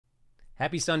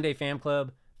Happy Sunday, Fam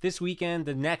Club. This weekend,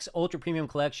 the next Ultra Premium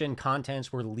Collection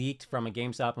contents were leaked from a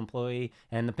GameStop employee,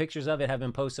 and the pictures of it have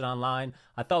been posted online.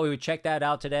 I thought we would check that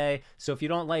out today, so if you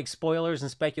don't like spoilers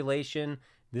and speculation,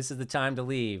 this is the time to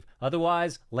leave.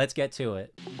 Otherwise, let's get to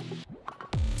it.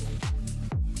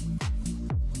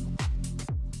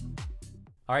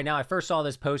 All right, now I first saw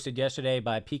this posted yesterday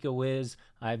by Pika Wiz.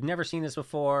 I've never seen this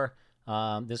before.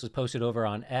 This was posted over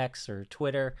on X or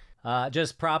Twitter.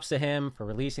 Just props to him for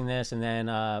releasing this, and then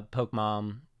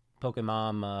Pokemon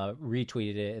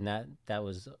retweeted it, and that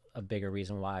was a bigger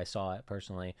reason why I saw it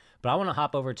personally. But I want to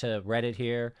hop over to Reddit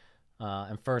here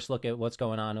and first look at what's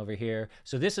going on over here.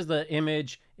 So this is the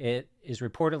image. It is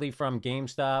reportedly from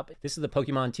GameStop. This is the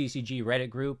Pokemon TCG Reddit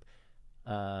group.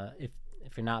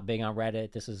 If you're not big on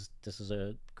Reddit, this is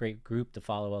a great group to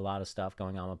follow a lot of stuff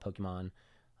going on with Pokemon.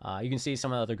 You can see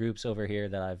some of the other groups over here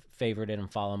that I've favorited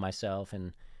and follow myself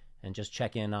and just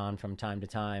check in on from time to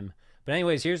time. But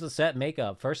anyways, here's the set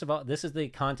makeup. First of all, this is the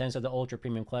contents of the Ultra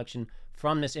Premium Collection.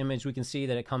 From this image, we can see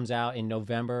that it comes out in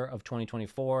November of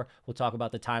 2024. We'll talk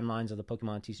about the timelines of the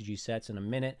Pokemon TCG sets in a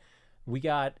minute. We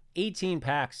got 18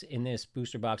 packs in this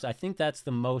booster box. I think that's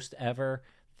the most ever.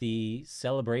 The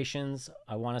Celebrations,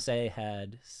 I want to say,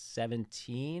 had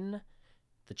 17.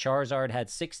 The Charizard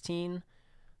had 16.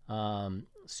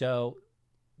 So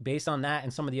based on that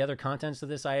and some of the other contents of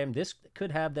this item, this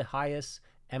could have the highest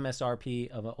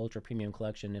MSRP of an Ultra Premium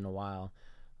Collection in a while,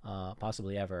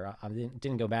 possibly ever. I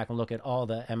didn't go back and look at all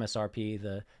the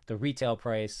MSRP, the retail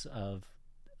price of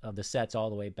the sets all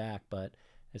the way back, but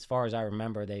as far as I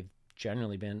remember, they've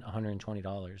generally been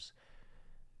 $120.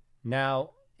 Now,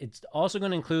 it's also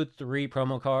going to include 3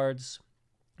 promo cards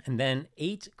and then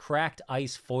 8 cracked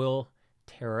ice foil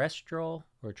terrestrial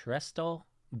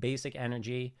basic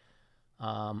energy.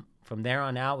 From there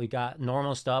on out, we got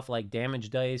normal stuff like damage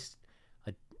dice,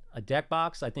 a deck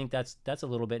box. I think that's a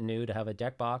little bit new to have a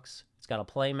deck box. It's got a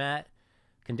play mat,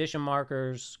 condition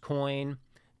markers, coin.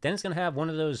 Then it's going to have one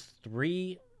of those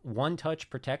 3 one-touch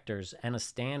protectors and a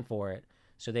stand for it.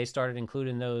 So they started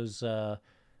including those, I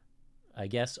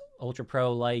guess, Ultra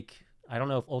Pro like. I don't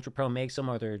know if Ultra Pro makes them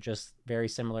or they're just very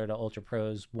similar to Ultra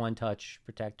Pro's one-touch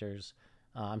protectors.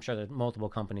 I'm sure that multiple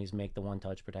companies make the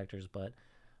one-touch protectors, but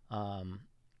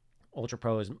Ultra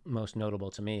Pro is most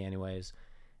notable to me anyways.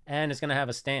 And it's going to have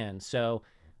a stand. So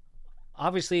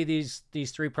obviously these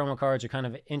 3 promo cards are kind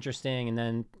of interesting, and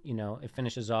then, you know, it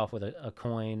finishes off with a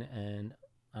coin, and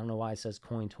I don't know why it says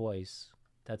coin twice.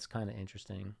 That's kind of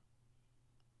interesting.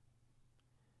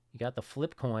 You got the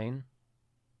flip coin.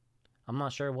 I'm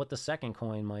not sure what the second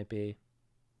coin might be.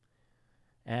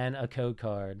 And a code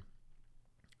card.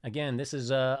 Again, this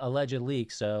is a alleged leak,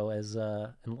 so as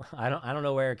I don't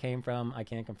know where it came from. I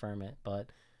can't confirm it, but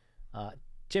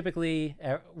typically,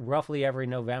 roughly every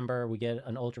November, we get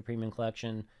an Ultra Premium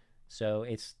Collection, so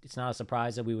it's not a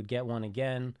surprise that we would get one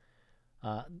again.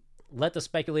 Let the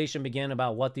speculation begin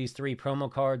about what these 3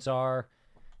 promo cards are.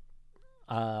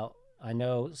 I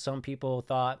know some people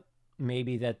thought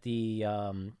maybe that the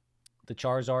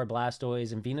Charizard,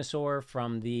 Blastoise, and Venusaur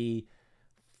from the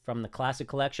Classic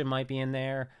Collection might be in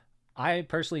there. I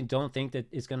personally don't think that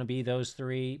it's going to be those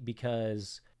 3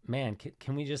 because, man,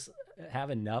 can we just have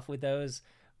enough with those?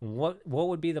 What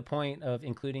would be the point of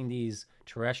including these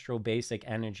terrestrial basic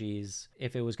energies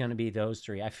if it was going to be those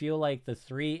 3? I feel like the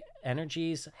 3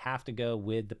 energies have to go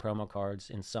with the promo cards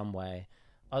in some way.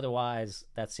 Otherwise,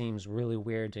 that seems really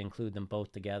weird to include them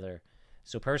both together.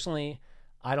 So personally,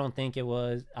 I don't think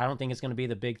it's going to be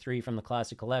the big 3 from the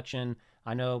Classic Collection.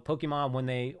 I know Pokemon, when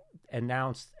they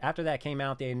announced, after that came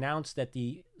out, they announced that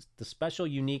the special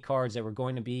unique cards that were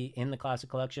going to be in the Classic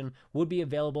Collection would be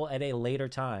available at a later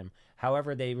time.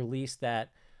 However, they released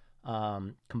that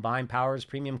Combined Powers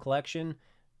Premium Collection,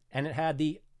 and it had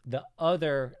the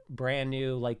other brand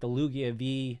new, like the Lugia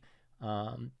V,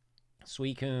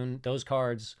 Suicune, those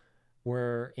cards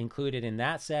were included in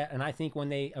that set. And I think when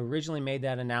they originally made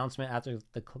that announcement after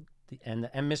and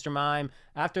Mr. Mime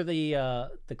after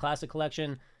the Classic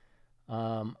Collection,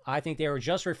 I think they were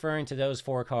just referring to those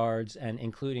 4 cards and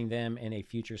including them in a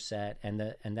future set,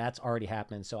 and that's already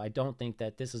happened. So I don't think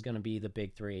that this is going to be the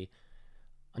big 3.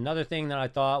 Another thing that I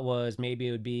thought was maybe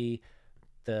it would be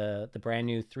the brand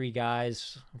new 3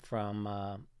 guys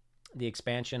from the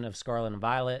expansion of Scarlet and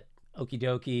Violet,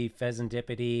 Okidoki,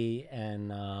 Fezandipiti,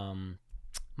 and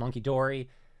Monkey Dory,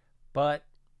 but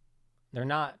they're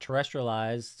not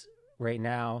terrestrialized right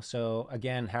now. So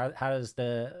again, how does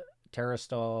the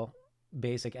Terrastal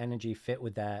basic energy fit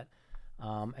with that?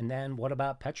 And then what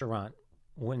about Petrarunt?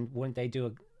 Wouldn't they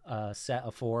do a set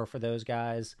of 4 for those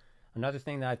guys? Another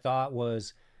thing that I thought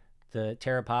was the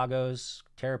Terrapagos.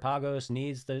 Terrapagos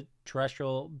needs the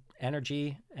terrestrial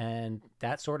energy, and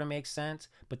that sort of makes sense.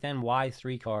 But then why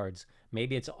 3 cards?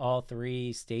 Maybe it's all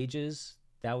 3 stages.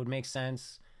 That would make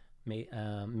sense.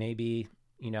 Maybe,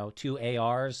 you know, 2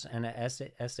 ARs and a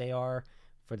SAR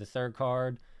for the 3rd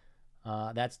card.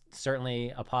 That's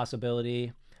certainly a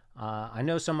possibility. I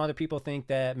know some other people think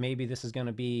that maybe this is going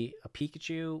to be a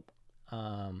Pikachu.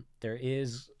 There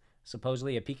is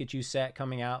supposedly a Pikachu set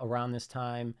coming out around this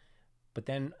time. But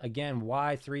then again,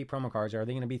 why 3 promo cards? Are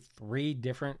they going to be 3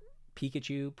 different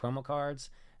Pikachu promo cards?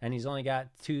 And he's only got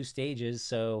 2 stages.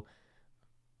 So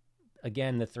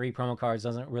again, the 3 promo cards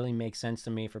doesn't really make sense to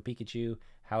me for Pikachu.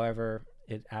 However,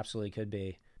 it absolutely could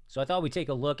be. So I thought we'd take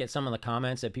a look at some of the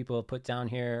comments that people have put down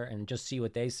here and just see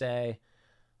what they say.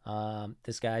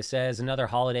 This guy says another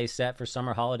holiday set for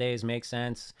summer holidays makes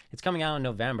sense. It's coming out in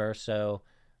November, so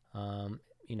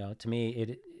you know, to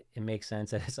me it makes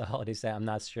sense that it's a holiday set. I'm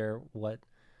not sure what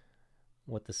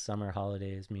the summer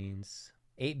holidays means.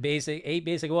 8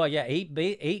 basic. Well, yeah,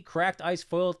 8 cracked ice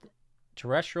foil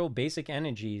terrestrial basic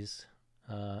energies.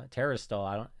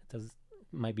 Terrastall.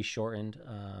 Might be shortened.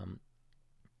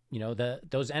 You know,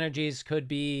 those energies could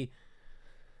be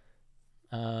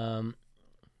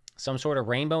some sort of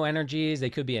rainbow energies. They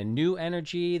could be a new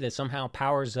energy that somehow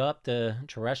powers up the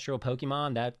terrestrial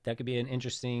Pokemon. That could be an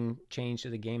interesting change to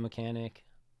the game mechanic.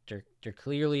 They're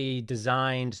clearly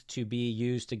designed to be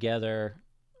used together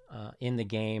in the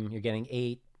game. You're getting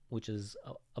 8, which is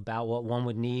about what one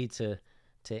would need to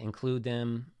include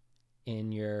them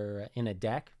in a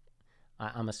deck.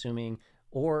 I'm assuming,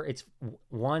 or it's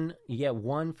one. You get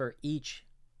 1 for each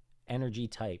energy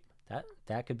type.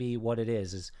 That could be what it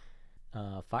is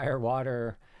fire,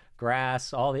 water,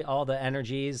 grass, all the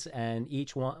energies, and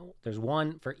each one, there's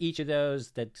 1 for each of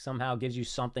those that somehow gives you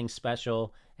something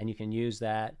special, and you can use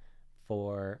that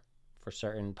for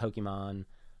certain Pokemon.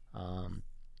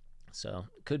 So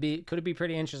could be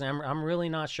pretty interesting. I'm really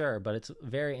not sure, but it's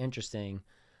very interesting.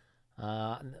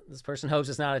 This person hopes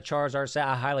it's not a Charizard set.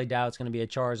 I highly doubt it's going to be a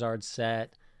Charizard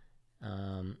set.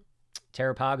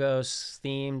 Terrapagos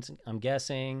themed, I'm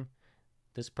guessing.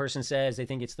 This person says they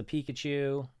think it's the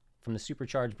Pikachu from the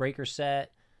Supercharged Breaker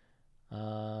set.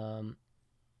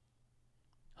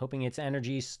 Hoping it's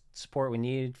energy support we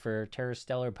need for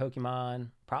Terrestellar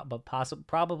Pokemon.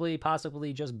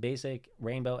 Possibly just basic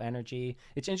rainbow energy.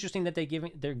 It's interesting that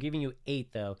they're giving you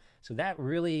 8 though. So that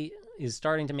really is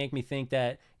starting to make me think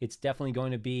that it's definitely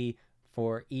going to be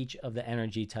for each of the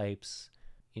energy types.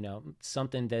 You know,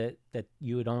 something that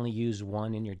you would only use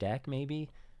 1 in your deck maybe,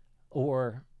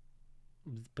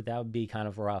 but that would be kind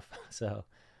of rough. So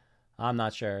I'm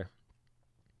not sure.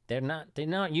 They're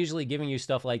not usually giving you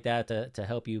stuff like that to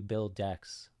help you build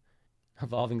decks.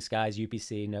 Evolving Skies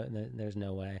UPC, no, there's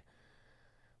no way.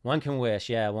 One can wish,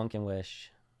 yeah, one can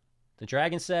wish. The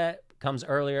Dragon set comes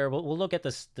earlier. We'll look at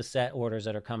the set orders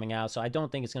that are coming out. So I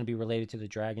don't think it's going to be related to the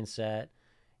Dragon set.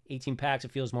 18 packs,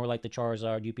 it feels more like the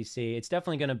Charizard UPC. It's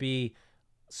definitely going to be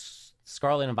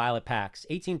Scarlet and Violet packs.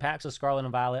 18 packs of Scarlet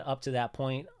and Violet up to that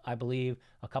point, I believe.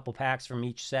 A couple packs from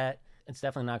each set. It's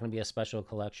definitely not going to be a special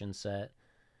collection set.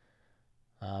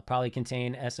 Probably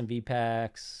contain SMV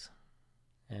packs,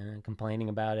 and complaining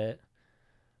about it.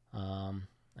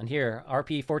 And here,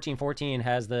 RP 1414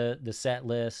 has the set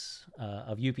list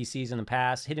of UPCs in the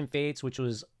past. Hidden Fates, which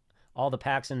was all the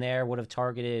packs in there, would have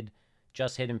targeted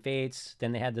just Hidden Fates.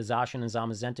 Then they had the Zacian and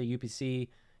Zamazenta UPC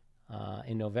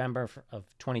in November of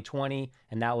 2020,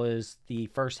 and that was the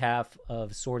first half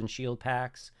of Sword and Shield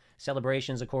packs.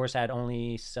 Celebrations, of course, had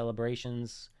only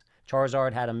Celebrations.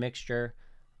 Charizard had a mixture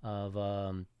of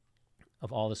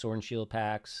all the Sword and Shield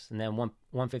packs, and then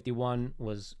 151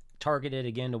 was targeted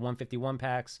again to 151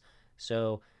 packs,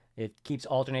 so it keeps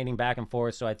alternating back and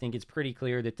forth. So I think it's pretty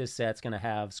clear that this set's going to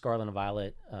have Scarlet and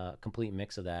Violet, complete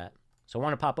mix of that. So I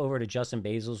want to pop over to Justin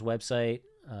Basil's website.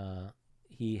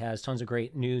 He has tons of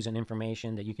great news and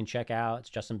information that you can check out. It's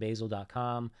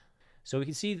justinbasil.com. So we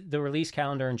can see the release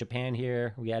calendar in Japan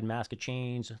here. We had Mask of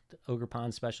Change, the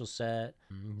Ogerpon special set,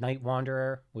 Night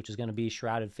Wanderer, which is going to be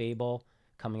Shrouded Fable,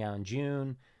 coming out in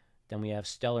June. Then we have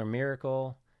Stellar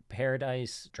Miracle,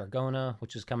 Paradise Dragona,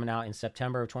 which is coming out in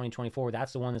September of 2024.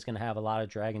 That's the one that's going to have a lot of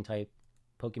Dragon-type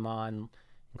Pokemon,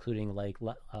 including like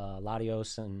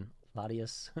Latios and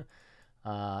Latias.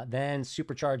 Then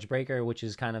Supercharged Breaker, which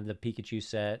is kind of the Pikachu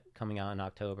set, coming out in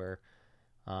October.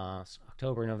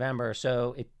 October, November.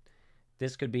 So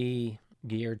this could be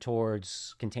geared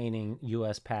towards containing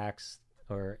US packs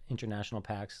or international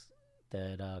packs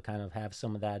that kind of have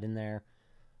some of that in there.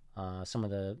 Some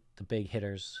of the big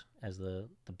hitters as the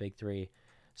big 3.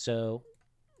 So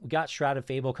we got Shrouded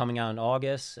Fable coming out in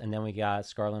August, and then we got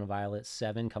Scarlet and Violet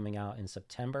 7 coming out in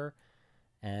September,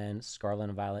 and Scarlet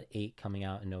and Violet 8 coming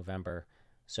out in November.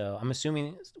 So I'm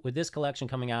assuming with this collection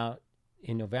coming out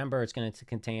in November, it's going to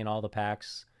contain all the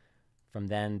packs from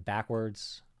then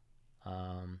backwards.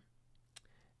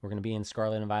 We're going to be in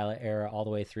Scarlet and Violet era all the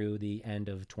way through the end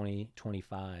of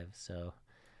 2025. So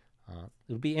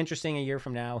it'll be interesting a year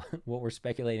from now what we're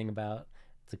speculating about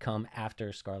to come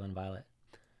after Scarlet and Violet.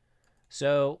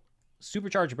 So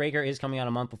Supercharged Breaker is coming out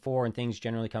a month before, and things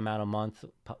generally come out a month,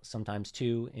 sometimes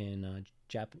two, in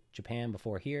Japan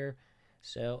before here.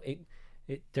 So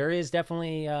there is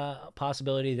definitely a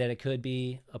possibility that it could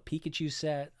be a Pikachu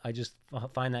set. I just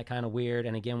find that kind of weird.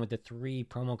 And again, with the 3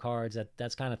 promo cards,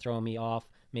 that's kind of throwing me off,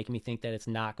 making me think that it's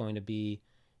not going to be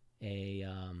a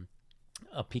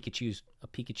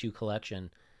Pikachu collection.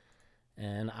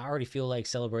 And I already feel like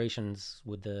Celebrations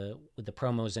with the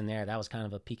promos in there, that was kind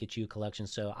of a Pikachu collection.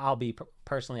 So I'll be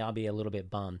a little bit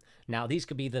bummed. Now these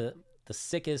could be the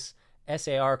sickest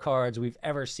SAR cards we've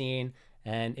ever seen,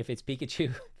 and if it's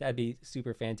Pikachu, that'd be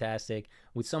super fantastic.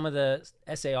 With some of the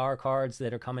SAR cards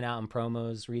that are coming out in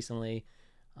promos recently,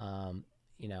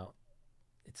 you know,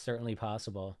 it's certainly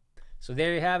possible. So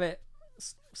there you have it.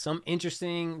 Some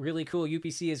interesting, really cool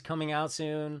UPC is coming out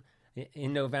soon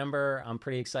in November. I'm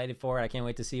pretty excited for it. I can't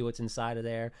wait to see what's inside of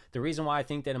there. The reason why I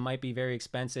think that it might be very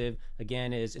expensive,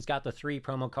 again, is it's got the 3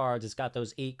 promo cards. It's got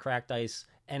those 8 cracked ice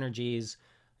energies.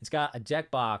 It's got a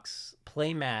deck box,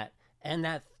 playmat, and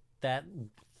that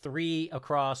 3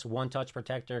 across 1 touch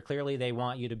protector. Clearly they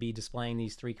want you to be displaying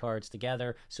these 3 cards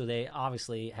together, so they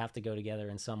obviously have to go together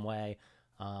in some way.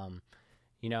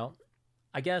 You know,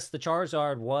 I guess the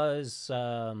Charizard was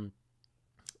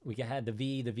we had the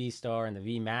V Star, and the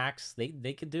V Max.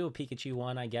 They could do a Pikachu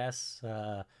one, I guess.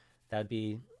 That'd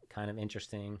be kind of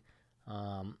interesting.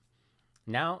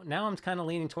 Now I'm kind of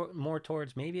leaning more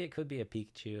towards maybe it could be a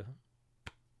Pikachu.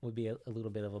 Would be a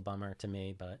little bit of a bummer to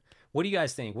me, but what do you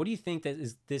guys think? What do you think that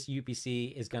this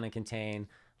UPC is going to contain?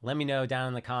 Let me know down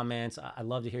in the comments. I'd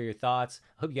love to hear your thoughts.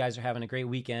 I hope you guys are having a great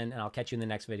weekend, and I'll catch you in the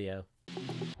next video.